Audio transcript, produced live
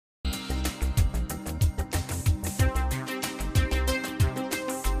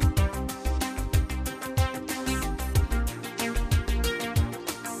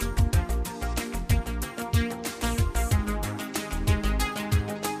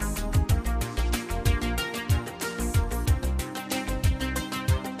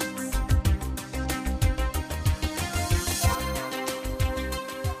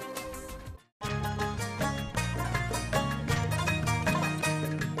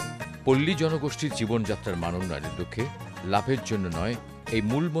পল্লী জনগোষ্ঠীর জীবনযাত্রার মান উন্নয়নের লক্ষ্যে লাভের জন্য নয়, এই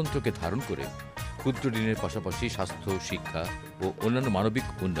মূল মন্ত্রকে ধারণ করে ক্ষুদ্র ঋণের পাশাপাশি স্বাস্থ্য, শিক্ষা ও অন্যান্য মানবিক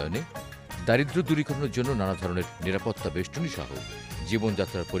উন্নয়নে, দারিদ্র্য দূরীকরণের জন্য নানা ধরনের নিরাপত্তা বেষ্টনী সহ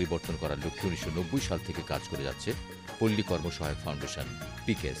জীবনযাত্রার পরিবর্তন করার লক্ষ্যে 1990 সাল থেকে কাজ করে যাচ্ছে পল্লী কর্মসহায়ক ফাউন্ডেশন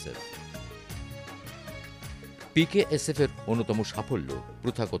PKSF। PKSF এর অন্যতম সাফল্য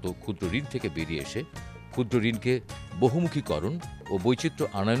প্রথাগত ক্ষুদ্র ঋণ থেকে বেরিয়ে এসে ক্ষুদ্র ঋণকে বহুমুখীকরণ ও বৈচিত্র্য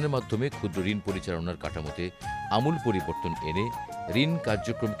আনয়নের মাধ্যমে ক্ষুদ্র ঋণ পরিচালনার কাঠামোতে আমূল পরিবর্তন এনে ঋণ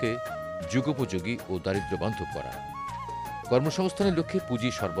কার্যক্রমকে যুগোপযোগী ও দারিদ্র্যবান্ধব করা। কর্মসংস্থানের লক্ষ্যে পুঁজি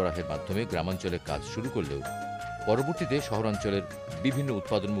সরবরাহের মাধ্যমে গ্রামাঞ্চলে কাজ শুরু করলেও পরবর্তীতে শহরাঞ্চলের বিভিন্ন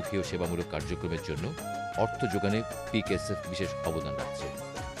উৎপাদনমুখী ও সেবামূলক কার্যক্রমের জন্য অর্থ যোগানে PKSF বিশেষ অবদান রাখছে।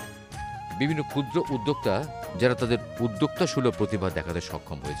 বিভিন্ন ক্ষুদ্র উদ্যোক্তা যারা তাদের উদ্যোক্তা সুলভ প্রতিভা দেখাতে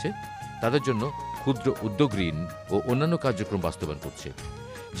সক্ষম হয়েছে, তাদের জন্য ক্ষুদ্র উদ্যোগ ঋণ ও অন্যান্য কার্যক্রম বাস্তবায়ন করছে,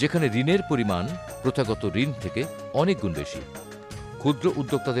 যেখানে ঋণের পরিমাণ প্রথাগত ঋণ থেকে অনেক গুণ বেশি। ক্ষুদ্র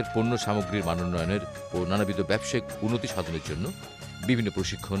উদ্যোক্তাদের পণ্য সামগ্রীর মানোন্নয়নের ও নানাবিধ ব্যবসায়িক উন্নতি সাধনের জন্য বিভিন্ন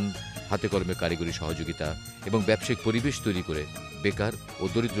প্রশিক্ষণ, হাতে কলমে কারিগরি সহযোগিতা এবং ব্যবসায়িক পরিবেশ তৈরি করে বেকার ও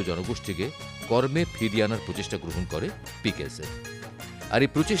দরিদ্র জনগোষ্ঠীকে কর্মে ফিরিয়ে আনার প্রচেষ্টা গ্রহণ করে PKSF। আর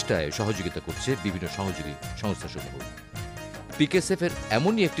এই প্রচেষ্টায় সহযোগিতা করছে বিভিন্ন সহযোগী সংস্থাসমূহ। PKSF এর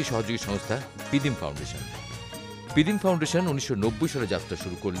এমনই একটি সহযোগী সংস্থা পিদিম ফাউন্ডেশন। পিদিম ফাউন্ডেশন 1990 সালে যাত্রা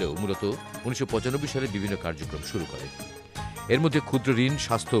শুরু করলেও মূলত 1995 সালে বিভিন্ন কার্যক্রম শুরু করে। এর মধ্যে ক্ষুদ্র ঋণ,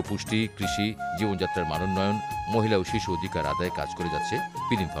 স্বাস্থ্য ও পুষ্টি, কৃষি, জীবনযাত্রার মানোন্নয়ন, মহিলা ও শিশু অধিকার আদায়ে কাজ করে যাচ্ছে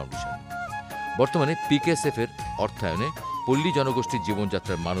পিদিম ফাউন্ডেশন। বর্তমানে PKSF এর অর্থায়নে পল্লী জনগোষ্ঠীর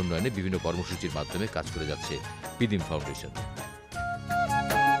জীবনযাত্রার মানোন্নয়নে বিভিন্ন কর্মসূচির মাধ্যমে কাজ করে যাচ্ছে পিদিম ফাউন্ডেশন।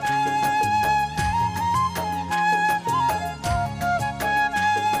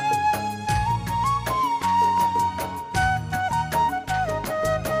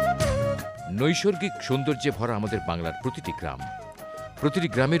 নৈসর্গিক সৌন্দর্যে ভরা আমাদের বাংলার প্রতিটি গ্রাম, প্রতিটি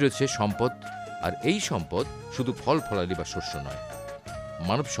গ্রামে রয়েছে সম্পদ। আর এই সম্পদ শুধু ফল ফলালি বা শস্য নয়,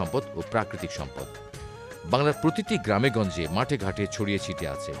 মানব সম্পদ ও প্রাকৃতিক সম্পদ। বাংলার প্রতিটি গ্রামে গঞ্জে, মাঠে ঘাটে ছড়িয়ে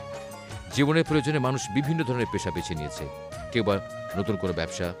ছিটিয়ে আছে। জীবনের প্রয়োজনে মানুষ বিভিন্ন ধরনের পেশা বেছে নিয়েছে। কেউ বা নতুন কোনো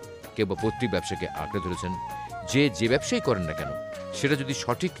ব্যবসা, কেউ বা পৈতৃক ব্যবসাকে আঁকড়ে ধরেছেন। যে ব্যবসাই করেন না কেন, সেটা যদি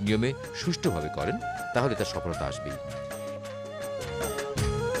সঠিক নিয়মে সুষ্ঠুভাবে করেন, তাহলে তার সফলতা আসবেই।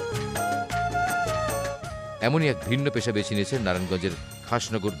 এমনই এক ভিন্ন পেশা বেছে নিয়েছেন নারায়ণগঞ্জের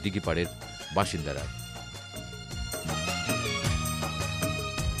খাসনগর দিঘিপাড়ের বাসিন্দারা।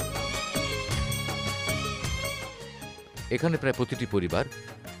 এখানে প্রায় প্রতিটি পরিবার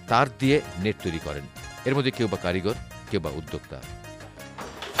তার দিয়ে নেট তৈরি করেন। এর মধ্যে কেউ বা কারিগর, কেউ বা উদ্যোক্তা।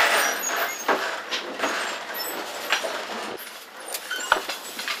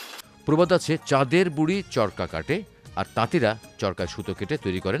 প্রবাদ আছে, চাঁদের বুড়ি চরকা কাটে, আর তাঁতিরা চরকায় সুতো কেটে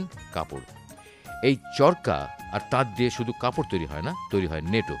তৈরি করেন কাপড়। এই চরকা আর তাঁত দিয়ে শুধু কাপড় তৈরি হয় না, তৈরি হয়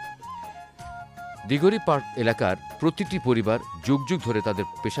নেটও। দিঘরি পার্ক এলাকার প্রতিটি পরিবার যুগ যুগ ধরে তাদের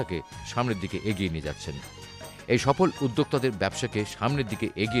পেশাকে সামনের দিকে এগিয়ে নিয়ে যাচ্ছেন। এই সফল উদ্যোক্তাদের ব্যবসাকে সামনের দিকে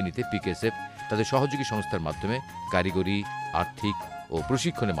এগিয়ে নিতে PKSF তাদের সহযোগী সংস্থার মাধ্যমে কারিগরি, আর্থিক ও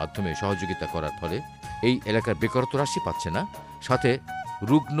প্রশিক্ষণের মাধ্যমে সহযোগিতা করার ফলে এই এলাকার বেকারত্ব হ্রাস পাচ্ছে না, সাথে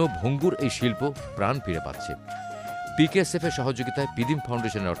রুগ্ন ভঙ্গুর এই শিল্প প্রাণ ফিরে পাচ্ছে। PKSF এর সহযোগিতায় পিদিম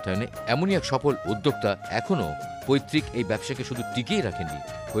ফাউন্ডেশনের অর্থায়নে এমনই এক সফল উদ্যোক্তা এখনও পৈতৃক এই ব্যবসাকে শুধু টিকিয়ে রাখেননি,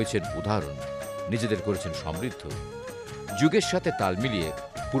 হয়েছেন উদাহরণ, নিজেদের করেছেন সমৃদ্ধ। যুগের সাথে তাল মিলিয়ে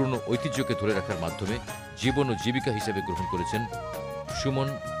পুরনো ঐতিহ্যকে ধরে রাখার মাধ্যমে জীবন ও জীবিকা হিসেবে গ্রহণ করেছেন Suman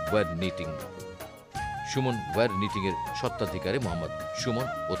wire knitting. Suman wire knitting এর স্বত্বাধিকারী মোহাম্মদ সুমন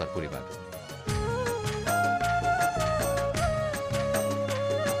ও তার পরিবার।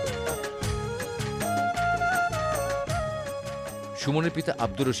 সুমনের পিতা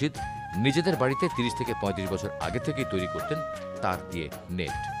আব্দুর রশিদ নিজেদের বাড়িতে 30 থেকে 35 বছর আগে থেকেই তৈরি করতেন তার দিয়ে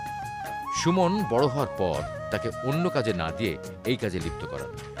নেট। সুমন বড় হওয়ার পর তাকে অন্য কাজে না দিয়ে এই কাজে লিপ্ত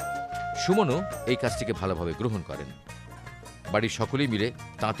করান। সুমনও এই কাজটিকে ভালোভাবে গ্রহণ করেন। বাড়ির সকলেই মিলে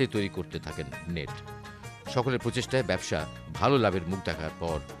তাঁতে তৈরি করতে থাকেন নেট। সকলের প্রচেষ্টায় ব্যবসা ভালো লাভের মুখ দেখার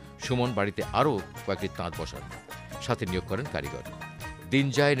পর সুমন বাড়িতে আরও কয়েকটি তাঁত বসান, সাথে নিয়োগ করেন কারিগর। দিন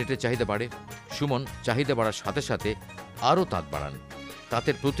যায়, নেটের চাহিদা বাড়ে। সুমন চাহিদা বাড়ার সাথে সাথে আরও তাঁত বাড়ান।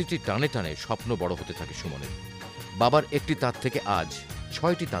 তাঁতের প্রতিটি টানে টানে স্বপ্ন বড় হতে থাকে সুমনের। বাবার একটি তাঁত থেকে আজ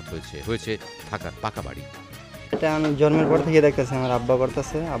 6টি তাঁত হয়েছে থাকার পাকা বাড়ি। এটা আমি জন্মের পর থেকে দেখতেছি, আমার আব্বা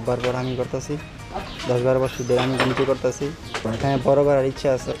করতেছে, আব্বার পর আমি করতেছি। 10-12 বছর ধরে আমি নিজে করতেছি। হ্যাঁ, বড় করার ইচ্ছা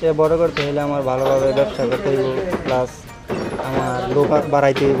আছে। এটা বড় করতে হলে আমার ভালোভাবে ব্যবসা করতে হইব, প্লাস আমার লোক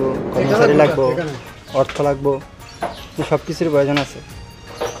বাড়াইতে হইব, কর্মচারী লাগবো, অর্থ লাগবো, সব কিছুর প্রয়োজন আছে।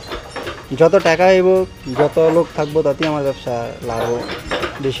 যত টাকা আইব, যত লোক থাকবো, ততই আমার ব্যবসা লাভ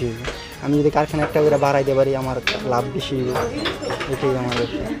বেশি হইব। আমি যদি কারখানা একটা করে বাড়াইতে পারি, আমার লাভ বেশি হইব, এটাই আমার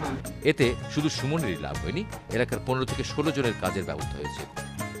ব্যবসা। এতে শুধু সুমনেরই লাভ হয়নি, এলাকার 15 থেকে 16 জনের কাজের ব্যবস্থা হয়েছে।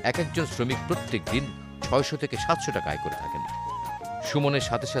 এক একজন শ্রমিক প্রত্যেক দিন 600 থেকে 700 টাকা আয় করে থাকেন। সুমনের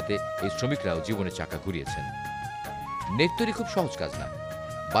সাথে সাথে এই শ্রমিকরাও জীবনে চাকা ঘুরিয়েছেন। নেট তৈরি খুব সহজ কাজ না।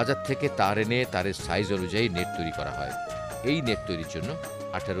 বাজার থেকে তার এনে তারের সাইজ অনুযায়ী নেট তৈরি করা হয়। এই নেট তৈরির জন্য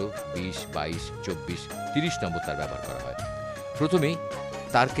 18, 20, 22, 24, 30 নম্বর তার ব্যবহার করা হয়। প্রথমেই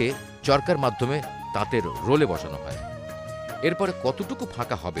তারকে চরকার মাধ্যমে তাঁতের রোলে বসানো হয়। এরপরে কতটুকু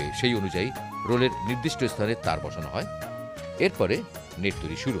ফাঁকা হবে সেই অনুযায়ী রোলের নির্দিষ্ট স্থানে তার বসানো হয়। এরপরে নেট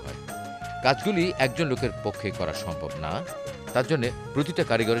তৈরি শুরু হয়। কাজগুলি একজন লোকের পক্ষে করা সম্ভব না, তার জন্য প্রতিটা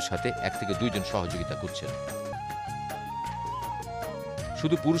কারিগরের সাথে 1 থেকে 2 জন সহযোগিতা করছেন।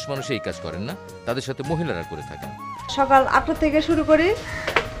 শুধু পুরুষ মানুষ এই কাজ করেন না, তাদের সাথে মহিলারা করে থাকেন। সকাল 8টা থেকে শুরু করি,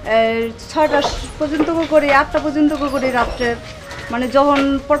 6টা পর্যন্ত করি, 8টা পর্যন্ত করি রাত্রের। মানে যখন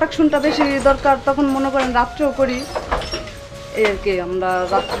প্রোডাকশনটা বেশি দরকার তখন মনে করেন রাত্রেও করি। এই আর কি, আমরা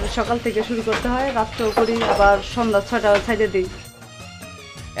সকাল থেকে শুরু করতে হয়, রাত্রেও করি, আবার সন্ধ্যা 6টা ছাইড়ে দিই।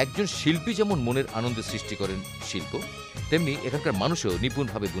 একজন শিল্পী যেমন মনের আনন্দের সৃষ্টি করেন শিল্প, তেমনি এখানকার মানুষও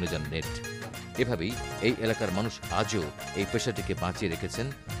নিপুণভাবে বুনে যান নেট। এভাবেই এই এলাকার মানুষ আজও এই পেশাটিকে বাঁচিয়ে রেখেছেন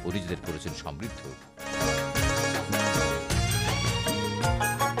ও নিজেদের করেছেন সমৃদ্ধ।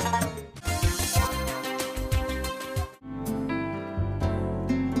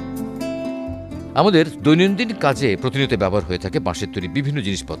 আমাদের দৈনন্দিন কাজে প্রতিনিয়ত ব্যবহার হয়ে থাকে বাঁশের তৈরি বিভিন্ন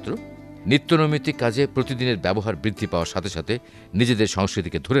জিনিসপত্র। নিত্যনৈমিত্তিক কাজে প্রতিদিনের ব্যবহার বৃদ্ধি পাওয়ার সাথে সাথে নিজেদের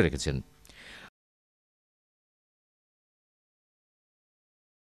সংস্কৃতিকে ধরে রেখেছেন।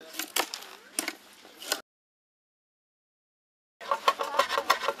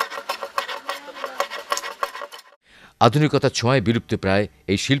 আধুনিকতার ছোঁয়ায় বিলুপ্ত প্রায়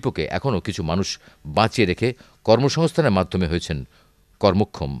এই শিল্পকে এখনও কিছু মানুষ বাঁচিয়ে রেখে কর্মসংস্থানের মাধ্যমে হয়েছেন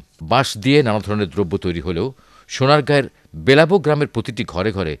কর্মক্ষম। বাঁশ দিয়ে নানা ধরনের দ্রব্য তৈরি হলেও সোনারগাঁয়ের বেলাবো গ্রামের প্রতিটি ঘরে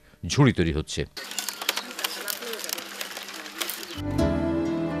ঘরে ঝুড়ি তৈরি হচ্ছে।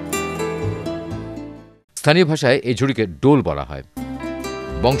 স্থানীয় ভাষায় এই ঝুড়িকে ডোল বলা হয়।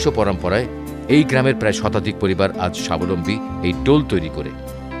 বংশ পরম্পরায় এই গ্রামের প্রায় শতাধিক পরিবার আজ স্বাবলম্বী এই ডোল তৈরি করে।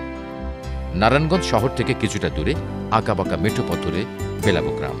 নারায়ণগঞ্জ শহর থেকে কিছুটা দূরে আঁকাবাঁকা মেঠো পথরে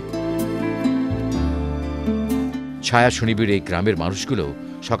বেলাবো গ্রাম। ছায়া সুনিবিড় এই গ্রামের মানুষগুলো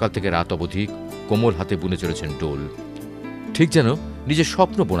সকাল থেকে রাত অবধি কোমল হাতে বুনে চলেছেন ডোল, ঠিক যেন নিজের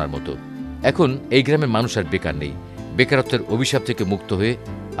স্বপ্ন বোনার মতো। এখন এই গ্রামের মানুষ আর বেকার নেই। বেকারত্বের অভিশাপ থেকে মুক্ত হয়ে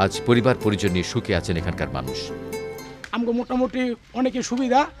আজ পরিবার পরিজন নিয়ে সুখে আছেন এখানকার মানুষ। আমাকে মোটামুটি অনেকই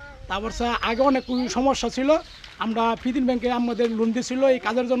সুবিধা। তারপর আগে অনেক সমস্যা ছিল। আমরা ফিদিন ব্যাংকে আমাদের লোন দিয়েছিল এই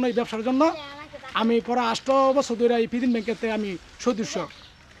কাজের জন্য, এই ব্যবসার জন্য। আমি পরে 8 বছর ধরে এই ফিদিন ব্যাংকেতে আমি সদস্য।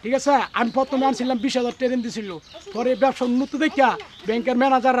 ঠিক আছে, আমি প্রথমে আনছিলাম 20,000 টাকা ঋণ দিয়েছিল। পরে ব্যবসা উন্নত দেখা ব্যাংকের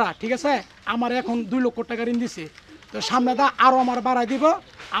ম্যানেজাররা, ঠিক আছে, আমার এখন 2 লক্ষ টাকা ঋণ দিছে। তো সামনে দা আরও আমার বাড়াই দিব।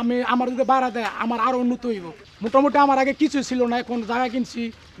 আমার যদি বাড়া দেয় আমার আরও উন্নত হইব। মোটামুটি আমার আগে কিছু ছিল না, এখন জায়গা কিনছি,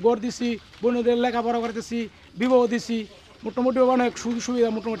 ঘর দিছি, বোনদের লেখাপড়া করতেছি, বিবাহ দিছি। মোটামুটি অনেক সুযোগ সুবিধা,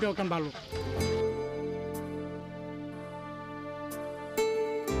 মোটামুটি এখন ভালো।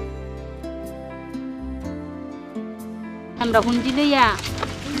 আমরা হুঞ্জি লইয়া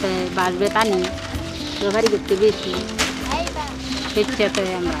বাসবে টানি, ব্যবহারই করতে বেশি স্বেচ্ছাতে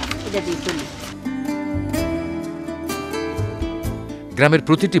আমরা এটা দিয়ে চলি। গ্রামের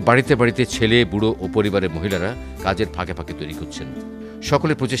প্রতিটি বাড়িতে বাড়িতে ছেলে, বুড়ো ও পরিবারের মহিলারা কাজের ফাঁকে ফাঁকে তৈরি করছেন।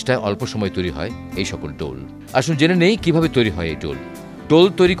 সকলের প্রচেষ্টায় অল্প সময় তৈরি হয় এই সকল ডোল। আসুন জেনে নেই কিভাবে তৈরি হয় এই ডোল। ডোল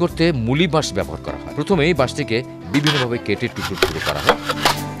তৈরি করতে মুলি বাঁশ ব্যবহার করা হয়। প্রথমে এই বাঁশটিকে বিভিন্নভাবে কেটে টুকরো টুকরো করা হয়।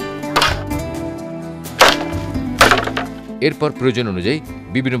 এরপর প্রয়োজন অনুযায়ী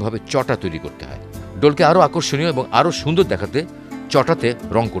বিভিন্নভাবে চটা তৈরি করতে হয়। ডোলকে আরও আকর্ষণীয় এবং আরও সুন্দর দেখাতে চটাতে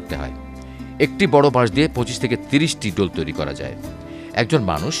রং করতে হয়। একটি বড় বাঁশ দিয়ে 25 থেকে 30টি ডোল তৈরি করা যায়। একজন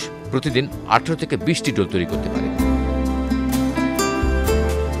মানুষ প্রতিদিন 18 থেকে 20টি ডোল তৈরি করতে পারে।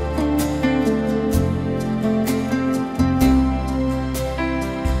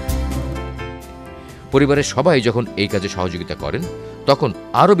 পরিবারের সবাই যখন এই কাজে সহযোগিতা করেন তখন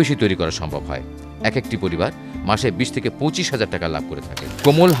আরও বেশি তৈরি করা সম্ভব হয়। এক একটি পরিবার মাসে 20 থেকে 25,000 টাকা লাভ করে থাকে।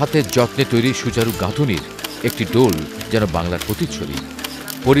 কোমল হাতের যত্নে তৈরি সুচারু গাঁথুনির একটি ডোল যেন বাংলার প্রতিচ্ছবি।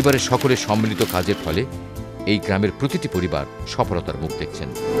 পরিবারের সকলের সম্মিলিত কাজের ফলে এই গ্রামের প্রতিটি পরিবার সফলতার মুখ দেখছেন।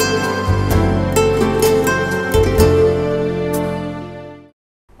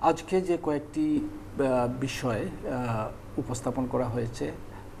 আজকে যে কয়েকটি বিষয় উপস্থাপন করা হয়েছে,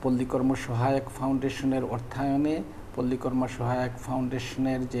 পল্লী কর্ম-সহায়ক ফাউন্ডেশনের অর্থায়নে পল্লী কর্ম-সহায়ক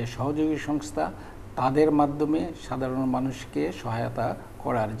ফাউন্ডেশনের যে সহযোগী সংস্থা তাদের মাধ্যমে সাধারণ মানুষকে সহায়তা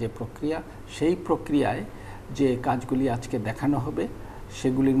করার যে প্রক্রিয়া, সেই প্রক্রিয়ায় যে কাজগুলি আজকে দেখানো হবে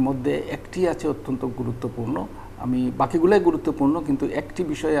সেগুলির মধ্যে একটি আছে অত্যন্ত গুরুত্বপূর্ণ। আমি বাকিগুলোই গুরুত্বপূর্ণ, কিন্তু একটি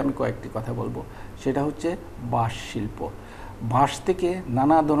বিষয়ে আমি কয়েকটি কথা বলবো, সেটা হচ্ছে বাঁশ শিল্প। বাঁশ থেকে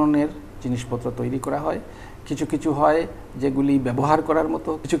নানা ধরনের জিনিসপত্র তৈরি করা হয়। কিছু কিছু হয় যেগুলি ব্যবহার করার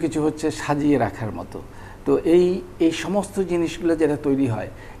মতো, কিছু কিছু হচ্ছে সাজিয়ে রাখার মতো। তো এই সমস্ত জিনিসগুলো যেটা তৈরি হয়,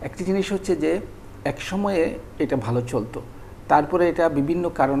 একটি জিনিস হচ্ছে যে এক সময়ে এটা ভালো চলতো, তারপরে এটা বিভিন্ন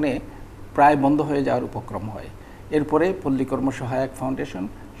কারণে প্রায় বন্ধ হয়ে যাওয়ার উপক্রম হয়। এরপরে পল্লী কর্ম-সহায়ক ফাউন্ডেশন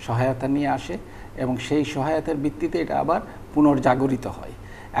সহায়তা নিয়ে আসে এবং সেই সহায়তার ভিত্তিতে এটা আবার পুনর্জাগরিত হয়।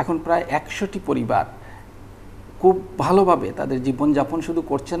 এখন প্রায় 100টি পরিবার খুব ভালোভাবে তাদের জীবনযাপন শুধু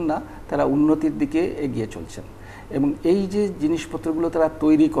করছেন না, তারা উন্নতির দিকে এগিয়ে চলছেন। এবং এই যে জিনিসপত্রগুলো তারা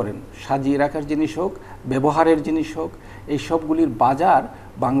তৈরি করেন, সাজিয়ে রাখার জিনিস হোক, ব্যবহারের জিনিস হোক, এই সবগুলির বাজার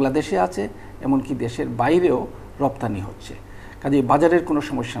বাংলাদেশে আছে, এমনকি দেশের বাইরেও রপ্তানি হচ্ছে। কাজেই বাজারের কোনো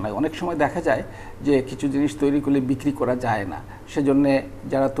সমস্যা নাই। অনেক সময় দেখা যায় যে কিছু জিনিস তৈরি করলে বিক্রি করা যায় না, সেজন্যে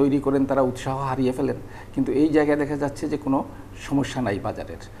যারা তৈরি করেন তারা উৎসাহ হারিয়ে ফেলেন। কিন্তু এই জায়গায় দেখা যাচ্ছে যে কোনো সমস্যা নাই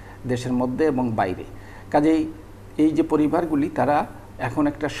বাজারের, দেশের মধ্যে এবং বাইরে। কাজেই এই যে পরিবারগুলি, তারা এখন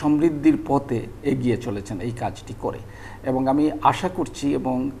একটা সমৃদ্ধির পথে এগিয়ে চলেছেন এই কাজটি করে। এবং আমি আশা করছি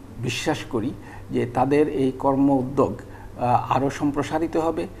এবং বিশ্বাস করি যে তাদের এই কর্ম উদ্যোগ আরও সম্প্রসারিত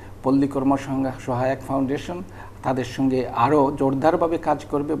হবে। পল্লী কর্ম-সহায়ক ফাউন্ডেশন তাদের সঙ্গে আরও জোরদারভাবে কাজ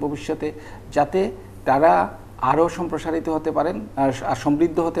করবে ভবিষ্যতে, যাতে তারা আরও সম্প্রসারিত হতে পারেন,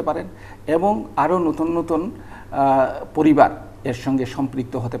 সমৃদ্ধ হতে পারেন এবং আরও নতুন নতুন পরিবার এর সঙ্গে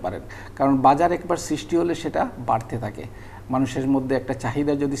সম্পৃক্ত হতে পারেন। কারণ বাজার একবার সৃষ্টি হলে সেটা বাড়তে থাকে। মানুষের মধ্যে একটা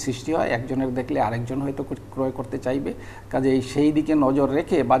চাহিদা যদি সৃষ্টি হয়, একজনের দেখলে আরেকজন হয়তো ক্রয় করতে চাইবে। কাজেই সেই দিকে নজর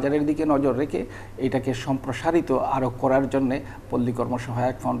রেখে, বাজারের দিকে নজর রেখে এটাকে সম্প্রসারিত আরও করার জন্যে পল্লী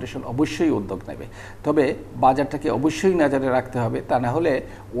কর্ম-সহায়ক ফাউন্ডেশন অবশ্যই উদ্যোগ নেবে। তবে বাজারটাকে অবশ্যই নজরে রাখতে হবে, তা না হলে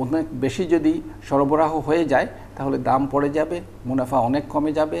অনেক বেশি যদি সরবরাহ হয়ে যায় তাহলে দাম পড়ে যাবে, মুনাফা অনেক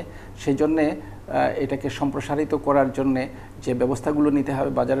কমে যাবে। সেই জন্যে এটাকে সম্প্রসারিত করার জন্যে যে ব্যবস্থাগুলো নিতে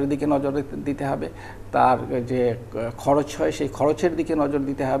হবে, বাজারের দিকে নজর দিতে হবে, তার যে খরচ হয় সেই খরচের দিকে নজর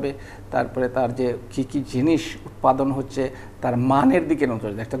দিতে হবে, তারপরে তার যে কী কী জিনিস উৎপাদন হচ্ছে তার মানের দিকে নজর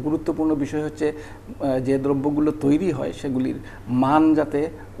দিতে। একটা গুরুত্বপূর্ণ বিষয় হচ্ছে যে দ্রব্যগুলো তৈরি হয় সেগুলির মান যাতে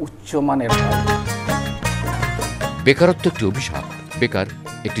উচ্চ মানের হয়। বেকারত্ব একটি অভিশাপ, বেকার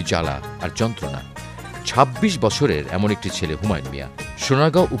একটি জ্বালা আর যন্ত্রণা। ২৬ বছরের এমন একটি ছেলে হুমায়ুন মিয়া।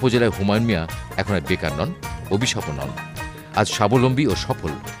 সোনারগাঁও উপজেলায় হুমায়ুন মিয়া এখন আর বেকার নন, অভিশাপও নন। আজ স্বাবলম্বী ও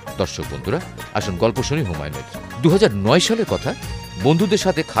সফল। দর্শক বন্ধুরা, আসুন গল্প শুনি হুমায়ুনের। ২০০৯ সালের কথা। বন্ধুদের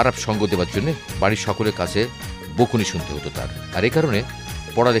সাথে খারাপ সঙ্গ দেওয়ার জন্য বাড়ির সকলের কাছে বকুনি শুনতে হতো তার। আর এ কারণে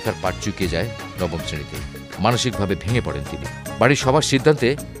পড়ালেখার পাঠ চুকিয়ে যায় ৯ম শ্রেণীতে। মানসিকভাবে ভেঙে পড়েন তিনি। বাড়ির সবার সিদ্ধান্তে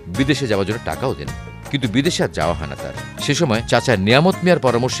বিদেশে যাওয়ার জন্য টাকাও দেন, কিন্তু বিদেশে আর যাওয়া হয় না তার। সে সময় চাচা নিয়ামত মিয়ার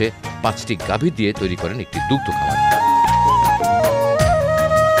পরামর্শে 5টি গাভী দিয়ে তৈরি করেন একটি দুগ্ধ খামার।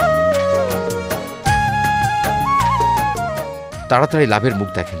 তাড়াতাড়ি লাভের মুখ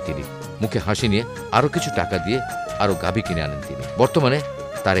দেখেন তিনি। মুখে হাসি নিয়ে আরো কিছু টাকা দিয়ে আরো গাভী কিনে আনেন তিনি। বর্তমানে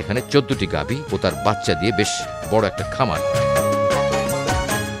তার এখানে 14টি গাভী ও তার বাচ্চা দিয়ে বেশ বড় একটা খামার।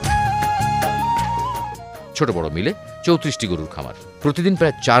 ছোট বড় মিলে 34টি গরুর খামার। প্রতিদিন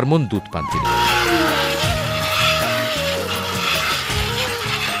প্রায় 4 মণ দুধ পান তিনি।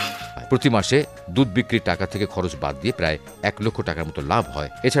 প্রতি মাসে দুধ বিক্রির টাকা থেকে খরচ বাদ দিয়ে প্রায় 1 লক্ষ টাকার মতো লাভ হয়।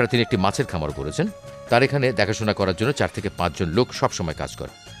 এছাড়া তিনি একটি মাছের খামার করেছেন। তার এখানে দেখাশোনা করার জন্য 4 থেকে 5 জন লোক সবসময় কাজ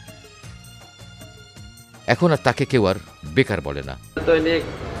করে। এখন আর তাকে কেউ আর বেকার বলে না। দৈনিক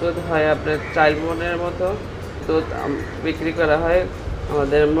দুধ হয় আপনার 4 মণের মতো দুধ বিক্রি করা হয়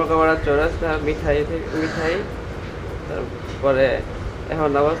আমাদের মোকামারা চৌরাস্তা মিঠাই। তারপরে এখন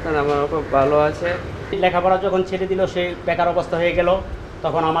অবস্থান আমার খুব ভালো আছে। লেখাপড়া যখন ছেড়ে দিল, সে বেকার অবস্থা হয়ে গেল,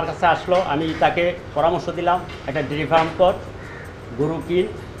 তখন আমার কাছে আসলো। আমি তাকে পরামর্শ দিলাম, একটা ডেয়ারি ফার্ম কর,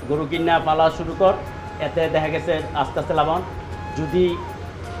 গরু কিনা পালা শুরু কর। এতে দেখা গেছে আস্তে আস্তে লাভবান। যদি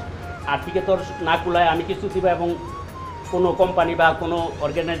আর্থিকে তোর না কুলায় আমি কিছু দিব, এবং কোনো কোম্পানি বা কোনো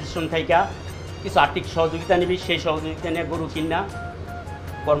অর্গানাইজেশন থেকে কিছু আর্থিক সহযোগিতা নিবি। সেই সহযোগিতা নিয়ে গরু কিনা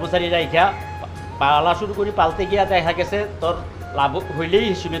কর্মচারী রাইখা পালা শুরু করি। পালতে গিয়া দেখা গেছে তোর লাভ হইলেই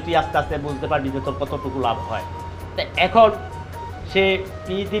হিসেবে তুই আস্তে আস্তে বুঝতে পারবি যে তোর কতটুকু লাভ হয়। তা এখন সে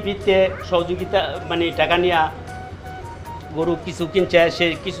পিতে সহযোগিতা মানে টাকা নিয়ে গরু কিছু কিনছে, সে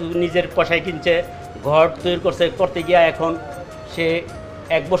কিছু নিজের পয়সায় কিনছে, ঘর তৈরি করতে গিয়া এখন সে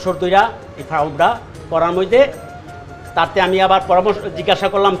 1 বছর ধইরা এই ফার্মটা করার মধ্যে তাতে আমি আবার পরামর্শ জিজ্ঞাসা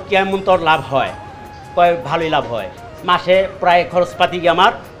করলাম কেমন তোর লাভ হয়। কয় ভালোই লাভ হয়। মাসে প্রায় খরচপাতি গিয়ে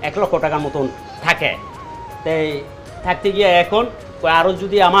আমার 1 লক্ষ টাকার মতন থাকে। তাই থাকতে গিয়ে এখন আরও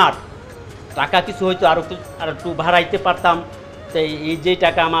যদি আমার টাকা কিছু হয়তো আর একটু ভাড়াইতে পারতাম, তো এই যে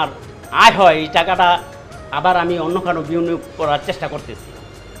টাকা আমার আয় হয় এই টাকাটা আবার আমি অন্য কারো বিনিয়োগ করার চেষ্টা করতেছি।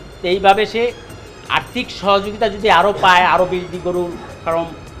 তো এইভাবে সে আর্থিক সহযোগিতা যদি আরও পায়, আরও বেশি গরুর ফার্ম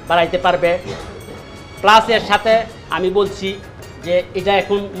বাড়াইতে পারবে। প্লাস এর সাথে আমি বলছি যে এটা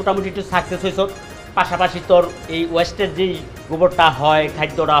এখন মোটামুটি একটু সাকসেস হয়েছ, পাশাপাশি তোর এই ওয়েস্টের যেই গোবরটা হয়,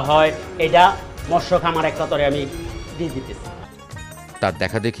 খাদ্যটা হয়, এটা মৎস্য খামার একটা তরে আমি দিয়ে দিতেছি। তার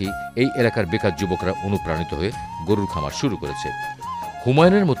দেখা দেখি এই এলাকার বেকার যুবকরা অনুপ্রাণিত হয়ে গরুর খামার শুরু করেছে।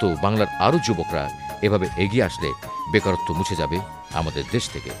 হুমায়ুনের মতো বাংলার আরও যুবকরা এভাবে এগিয়ে আসলে বেকারত্ব মুছে যাবে আমাদের দেশ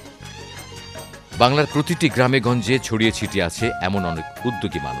থেকে। বাংলার প্রতিটি গ্রামে গঞ্জে ছড়িয়ে ছিটিয়ে আছে এমন অনেক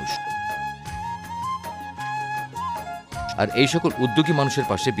উদ্যোগী মানুষ, আর এই সকল উদ্যোগী মানুষের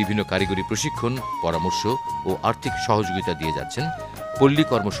পাশে বিভিন্ন কারিগরি প্রশিক্ষণ, পরামর্শ ও আর্থিক সহযোগিতা দিয়ে যাচ্ছেন পল্লী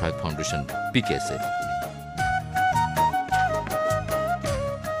কর্ম-সহায়ক ফাউন্ডেশন PKSF।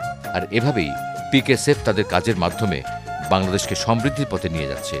 আর এভাবেই PKSF তাদের কাজের মাধ্যমে বাংলাদেশকে সমৃদ্ধির পথে নিয়ে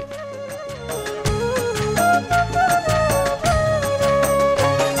যাচ্ছে।